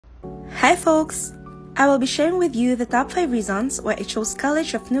Hi folks! I will be sharing with you the top 5 reasons why I chose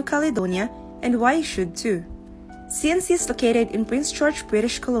College of New Caledonia and why you should too. CNC is located in Prince George,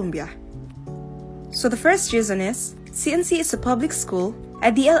 British Columbia. So the first reason is, CNC is a public school,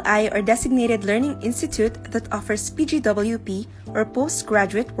 a DLI or Designated Learning Institute that offers PGWP or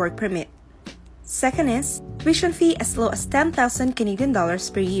Postgraduate Work Permit. Second is, tuition fee as low as 10,000 Canadian dollars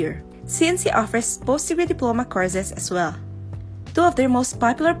per year. CNC offers post-degree diploma courses as well. Two of their most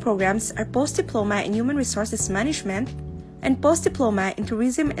popular programs are Post-Diploma in Human Resources Management and Post-Diploma in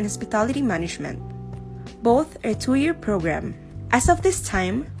Tourism and Hospitality Management. Both are a 2-year program. As of this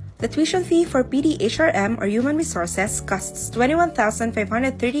time, the tuition fee for PDHRM or Human Resources costs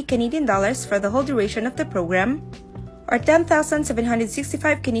 21,530 Canadian dollars for the whole duration of the program, or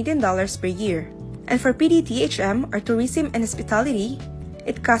 10,765 Canadian dollars per year. And for PDTHM or Tourism and Hospitality,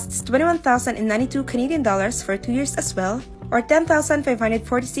 it costs 21,092 Canadian dollars for 2 years as well, or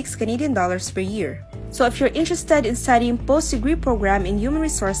 10,546 Canadian dollars per year. So if you're interested in studying post-degree program in Human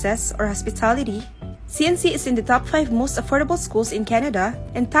Resources or Hospitality, CNC is in the top 5 most affordable schools in Canada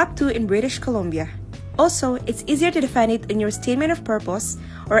and top 2 in British Columbia. Also, it's easier to define it in your Statement of Purpose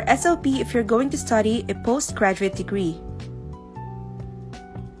or SOP if you're going to study a postgraduate degree.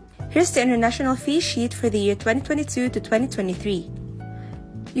 Here's the international fee sheet for the year 2022 to 2023.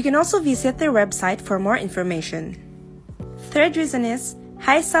 You can also visit their website for more information. Third reason is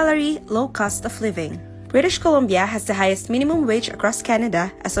high salary, low cost of living. British Columbia has the highest minimum wage across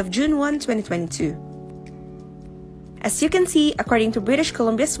Canada as of June 1, 2022. As you can see, according to British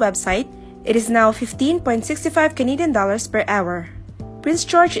Columbia's website, it is now 15.65 Canadian dollars per hour. Prince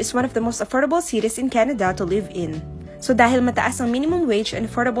George is one of the most affordable cities in Canada to live in. So dahil mataas ang minimum wage and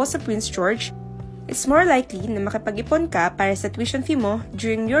affordable sa Prince George, it's more likely na makapag-ipon ka para sa tuition fee mo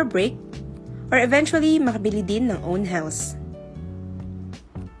during your break or eventually makabili din ng own house.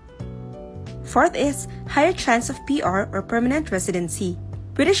 Fourth is higher chance of PR or permanent residency.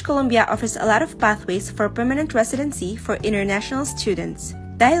 British Columbia offers a lot of pathways for permanent residency for international students.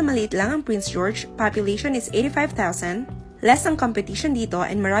 Dahil maliit lang ang Prince George, population is 85,000, less ang competition dito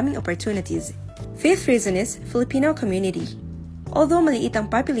and maraming opportunities. Fifth reason is Filipino community. Although maliit ang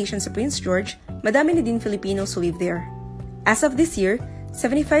population sa Prince George, madami na din Filipinos who live there. As of this year,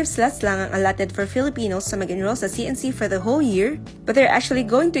 75 slots lang ang allotted for Filipinos sa mag-enroll sa CNC for the whole year, but they're actually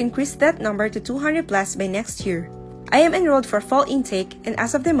going to increase that number to 200 plus by next year. I am enrolled for fall intake and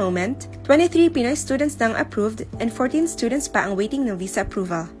as of the moment, 23 Pinoy students nang approved and 14 students pa ang waiting ng visa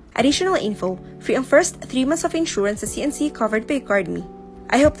approval. Additional info, free ang first 3 months of insurance sa CNC covered by GuardMe.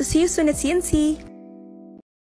 I hope to see you soon at CNC!